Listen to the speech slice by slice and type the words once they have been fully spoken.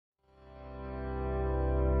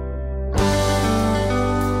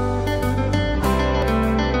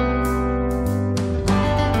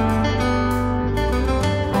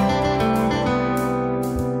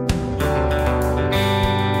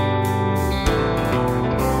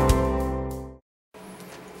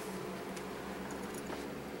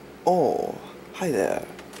Oh, hi there.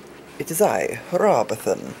 It is I,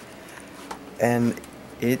 Robothan. And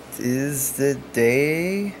it is the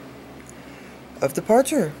day of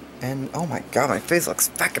departure. And oh my god, my face looks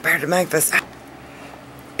fat compared to Magfest.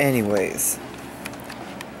 Anyways.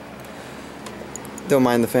 Don't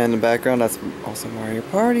mind the fan in the background, that's also Mario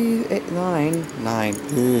Party. 8, 9,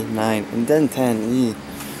 and then 10.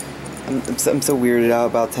 I'm so weirded out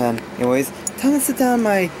about 10. Anyways, time to sit down in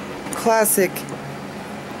my classic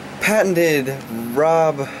patented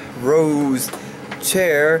Rob Rose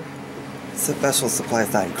chair. Special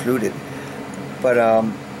supplies not included. But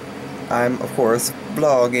I'm of course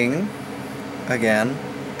vlogging again.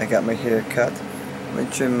 I got my hair cut. I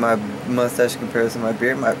trimmed my mustache in comparison to my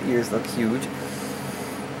beard. My ears look huge.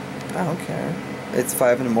 I don't care. It's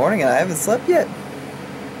 5 in the morning and I haven't slept yet.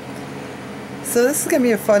 So this is gonna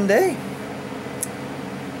be a fun day.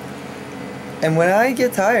 And when I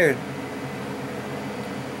get tired,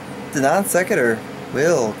 the non sequitur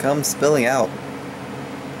will come spilling out.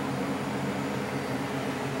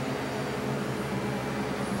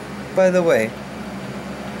 By the way,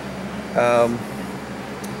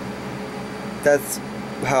 that's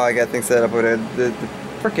how I got things set up with it. The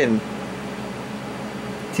frickin'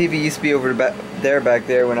 TV used to be over back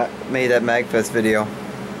there when I made that Magfest video.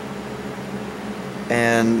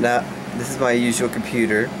 And now this is my usual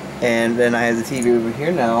computer. And then I have the TV over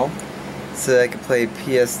here now, so I can play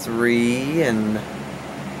PS3, and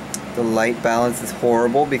the light balance is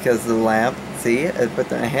horrible because of the lamp. See, I put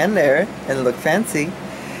my hand there and it looked fancy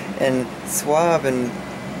and suave and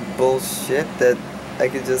bullshit that I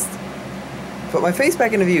could just put my face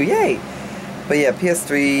back into view. Yay! But yeah,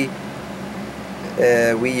 PS3,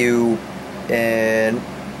 Wii U, and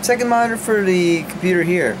second monitor for the computer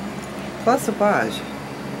here. Plus Hopage.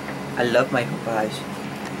 I love my Hopage.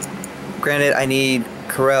 Granted, I need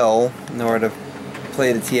Corel in order to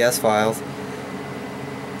play the TS files,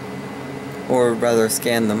 or rather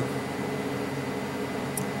scan them.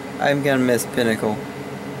 I'm gonna miss Pinnacle.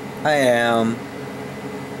 I am.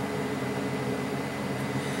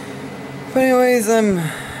 But anyways, I'm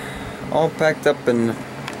all packed up and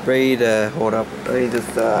ready to hold up. Let me just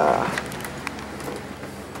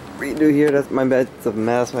redo here. That's my bed's a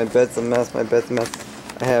mess. My bed's a mess. My bed's a mess.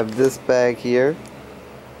 I have this bag here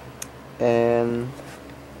and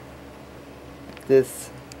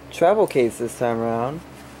this travel case this time around,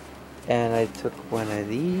 and I took one of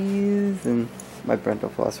these and my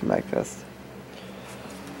Brento floss from Magfest.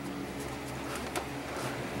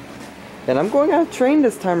 And I'm going on a train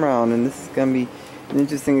this time around, and this is gonna be an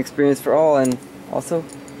interesting experience for all. And also,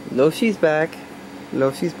 Loshi's back.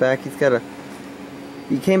 Loshi's back.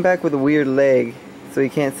 He came back with a weird leg, so he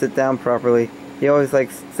can't sit down properly. He always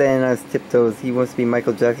likes standing on his tiptoes. He wants to be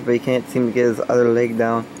Michael Jackson, but he can't seem to get his other leg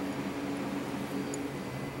down.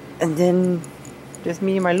 And then just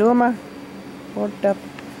me and my Luma. Hold up.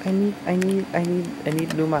 I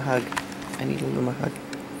need Luma hug. I need a Luma hug.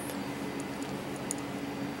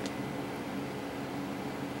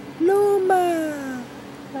 Luma!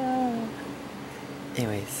 Ah.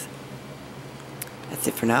 Anyways, that's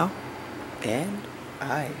it for now. And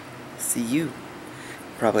I see you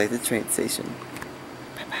probably at the train station.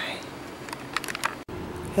 Bye bye.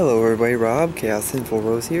 Hello everybody, Rob,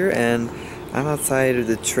 ChaosSinfulRose here, and I'm outside of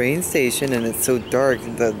the train station and it's so dark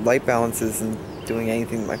the light balance isn't doing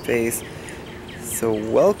anything to my face. So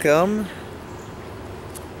welcome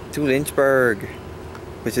to Lynchburg,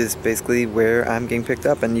 which is basically where I'm getting picked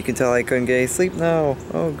up, and you can tell I couldn't get any sleep now.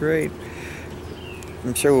 Oh great.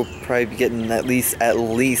 I'm sure we'll probably be getting at least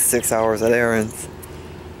 6 hours at errands.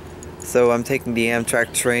 So I'm taking the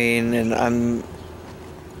Amtrak train, and I'm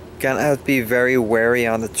gonna have to be very wary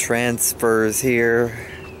on the transfers here.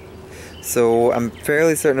 So I'm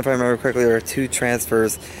fairly certain, if I remember correctly, there are 2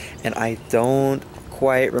 transfers, and I don't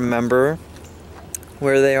quite remember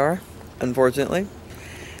where they are, unfortunately.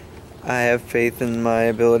 I have faith in my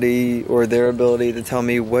ability, or their ability, to tell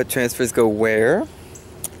me what transfers go where.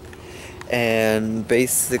 And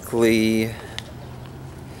basically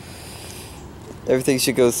everything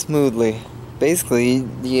should go smoothly. Basically,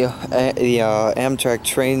 the Amtrak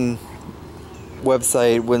train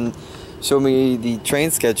website wouldn't show me the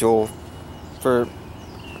train schedule for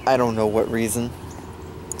I don't know what reason.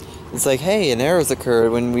 It's like, hey, an error's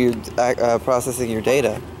occurred when we were processing your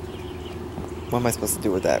data. What am I supposed to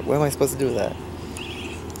do with that? What am I supposed to do with that?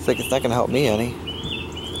 It's like, it's not gonna help me any.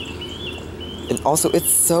 And also,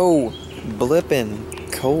 it's so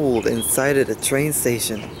blippin' cold inside of the train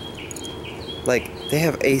station. Like, they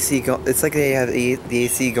have AC going. It's like they have the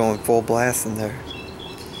AC going full blast in there.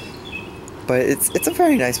 But it's a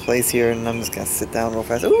very nice place here, and I'm just gonna sit down real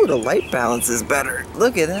fast. Ooh, the light balance is better.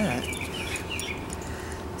 Look at that.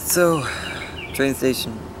 So, train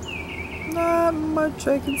station. Not much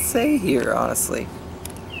I can say here, honestly.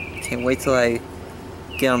 Can't wait till I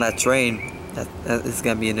get on that train. That is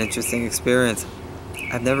gonna be an interesting experience.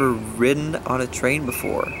 I've never ridden on a train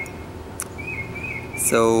before.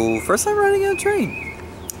 So, first time riding on a train.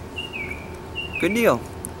 Good deal.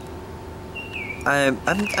 I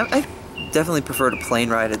definitely prefer to plane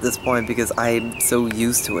ride at this point because I'm so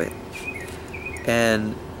used to it.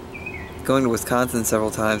 And going to Wisconsin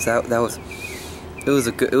several times, it was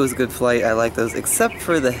a good flight. I like those, except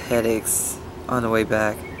for the headaches on the way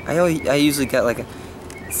back. I usually get like a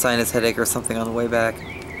sinus headache or something on the way back.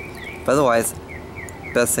 But otherwise,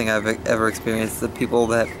 best thing I've ever experienced. The people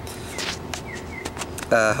that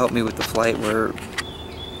helped me with the flight were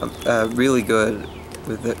really good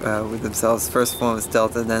with themselves. First one was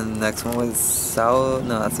Delta, then the next one was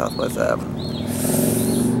not Southwest,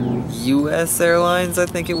 U.S. Airlines, I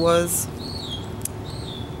think it was.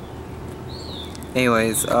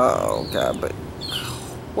 Anyways, oh god, but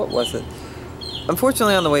what was it?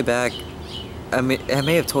 Unfortunately, on the way back, I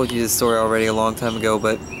may have told you this story already a long time ago,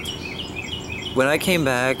 but when I came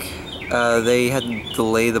back, they had to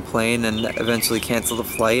delay the plane and eventually cancel the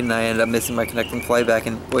flight, and I ended up missing my connecting flight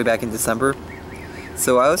way back in December.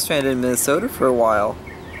 So I was stranded in Minnesota for a while,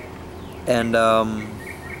 and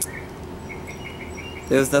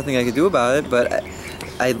there was nothing I could do about it, but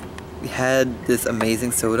I had this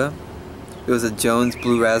amazing soda. It was a Jones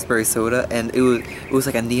Blue Raspberry soda, and it was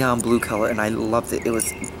like a neon blue color, and I loved it. It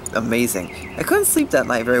was amazing. I couldn't sleep that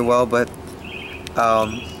night very well, but I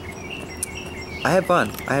had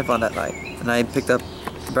fun. I had fun that night, and I picked up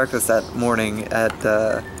breakfast that morning at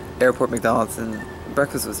Airport McDonald's, and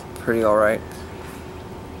breakfast was pretty alright.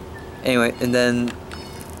 Anyway, and then,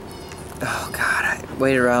 oh god, I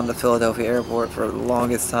waited around the Philadelphia airport for the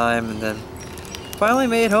longest time, and then finally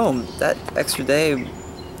made it home. That extra day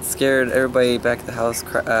scared everybody back at the house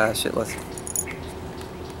shitless.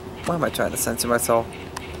 Why am I trying to censor myself?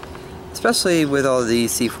 Especially with all the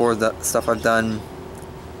C4 stuff I've done.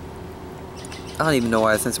 I don't even know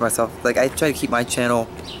why I censor myself. Like, I try to keep my channel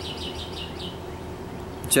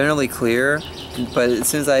generally clear, but as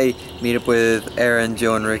soon as I meet up with Aaron,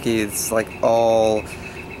 Joe, and Ricky, it's like all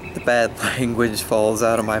the bad language falls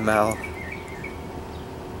out of my mouth.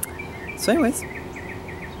 So anyways,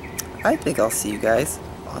 I think I'll see you guys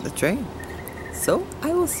on the train. So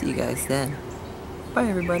I will see you guys then. Bye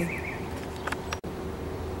everybody.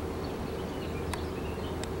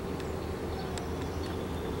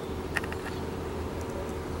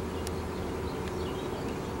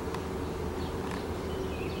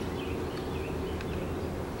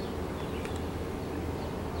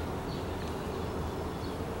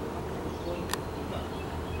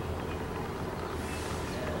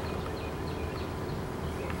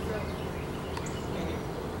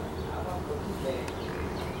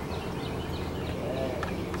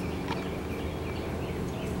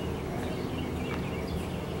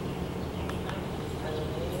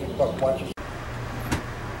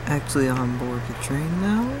 Actually on board the train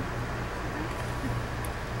now.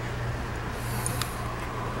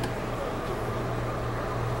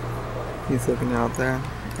 He's looking out there.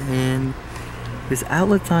 And there's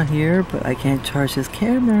outlets on here, but I can't charge this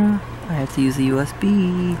camera. I have to use a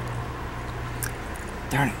USB.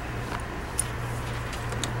 Darn it.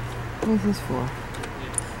 What is this for?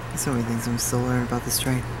 There's so many things I'm still learning about this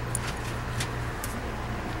train.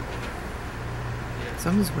 So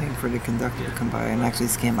I'm just waiting for the conductor to come by and actually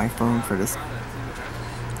scan my phone for this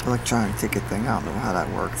electronic ticket thing. I don't know how that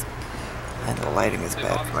works. And the lighting is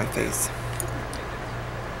bad for my face.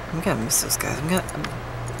 I'm gonna miss those guys.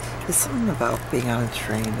 There's something about being on a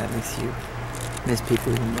train that makes you miss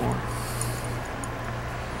people even more.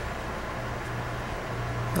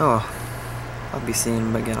 Oh, I'll be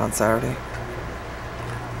seeing them again on Saturday.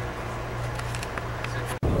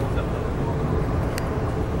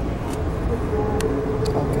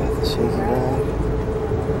 Shaky ride.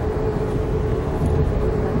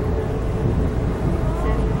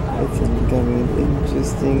 It's gonna be an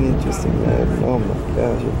interesting ride. Oh my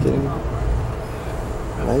gosh, you're kidding me?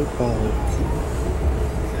 Light balance.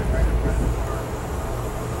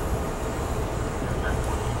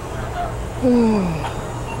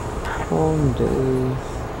 Long day.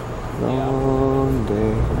 Long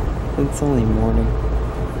day. It's only morning.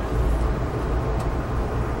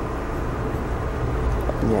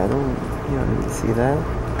 Yeah, you don't need to see that.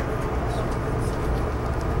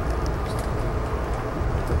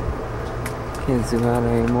 Can't zoom out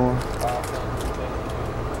anymore.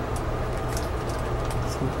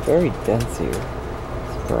 Very dense here,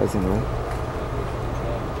 surprisingly.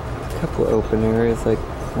 A couple open areas like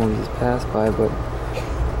one we just passed by, but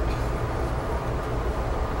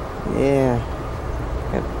yeah,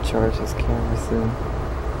 I have to charge this camera soon.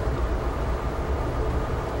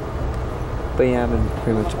 But yeah, I'm in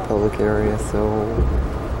pretty much a public area, so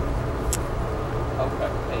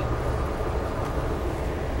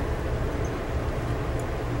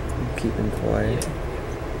I'm keeping quiet.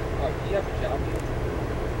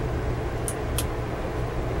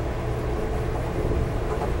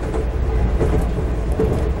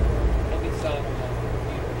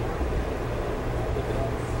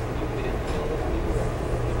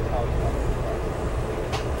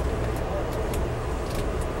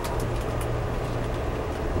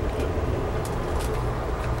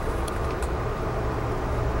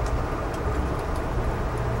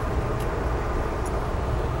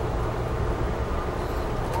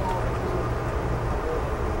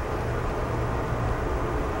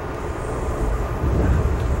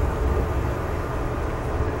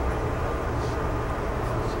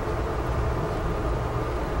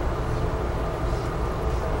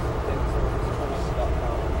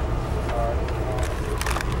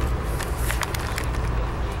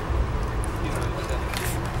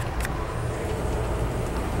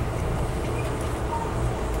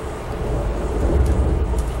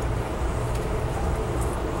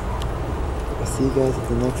 See you guys at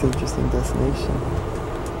the next interesting destination.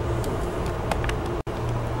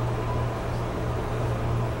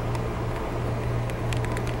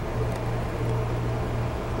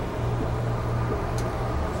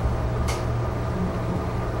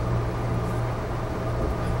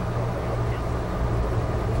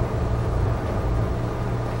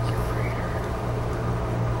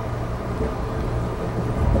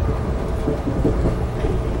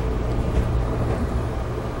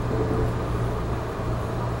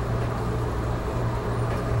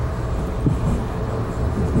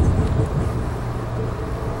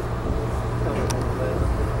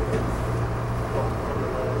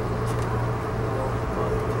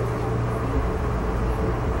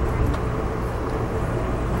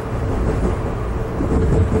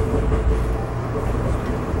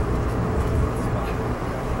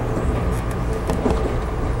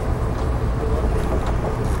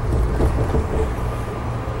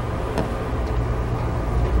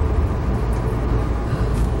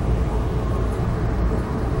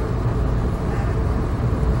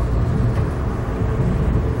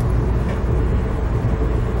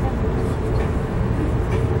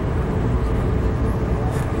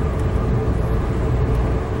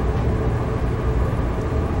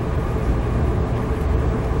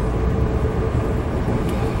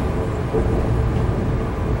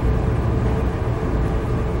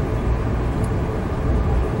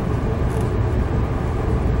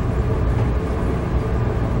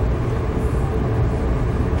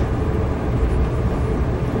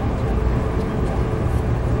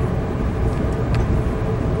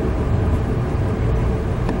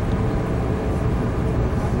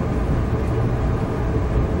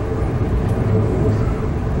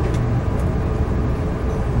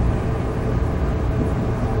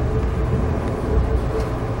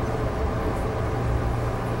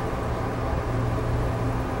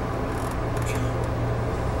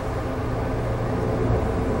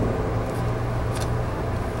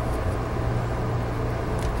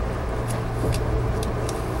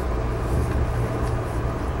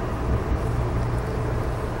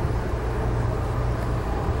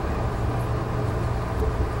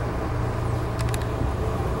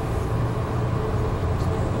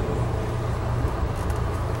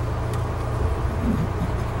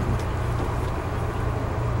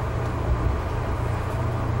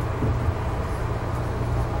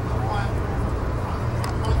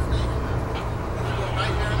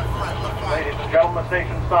 Gentlemen,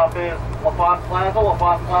 station stop is LaFont Plaza.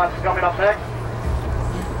 LaFont Plaza is coming up next.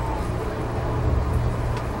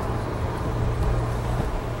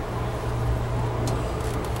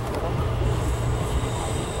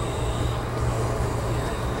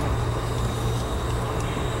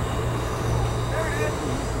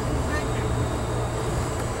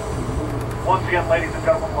 Once again, ladies and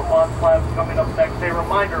gentlemen, LaFont Plaza is coming up next. A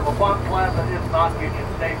reminder, LaFont Plaza is not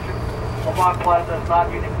Union Station. LaFont Plaza is not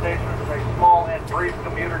Union Station. It is a small and brief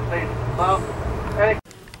commuter station stop.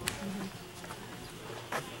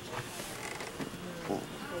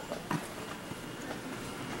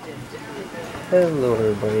 Hello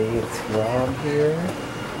everybody, it's Rob here.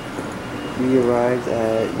 We arrived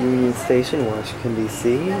at Union Station, Washington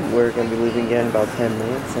DC. We're going to be leaving again in about 10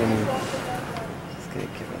 minutes. I'm just going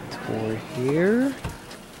to give a tour here.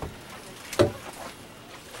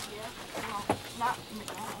 not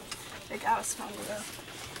McDonald's. Big Alice Congo though.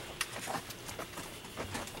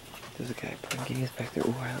 There's a guy putting games back there.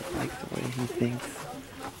 Ooh, I like the way he thinks.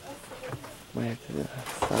 Might have to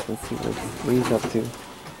stop and see what he's up to.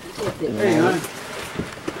 Hey, hon.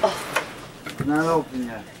 Not open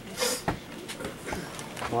yet.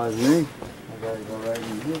 Why is me? I gotta go right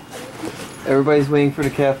in here. Everybody's waiting for the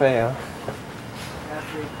cafe, huh?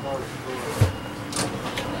 Cafe closed.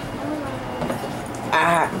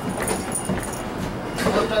 Ah!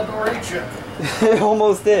 Let that door eat you. It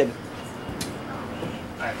almost did.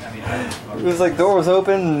 It was like door was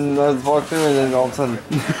open and I was walking through and then all of a sudden.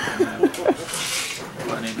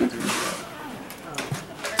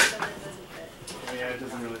 Yeah, it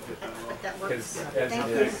doesn't really fit that well. Because as it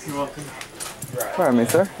is, you're welcome. Right. Pardon me,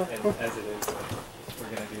 sir. And as it is, we're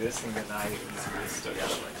gonna do this thing tonight. And still got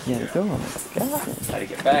like. Yeah, the door. Got it. How to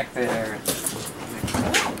get back there.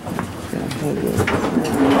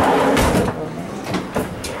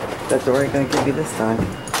 That door ain't gonna give you this time.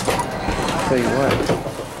 I'll tell you what.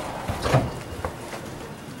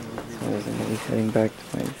 So I'm gonna be heading back to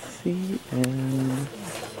my seat and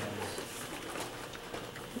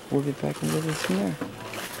we'll get back into this from there.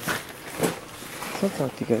 So I'll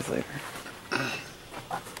talk to you guys later.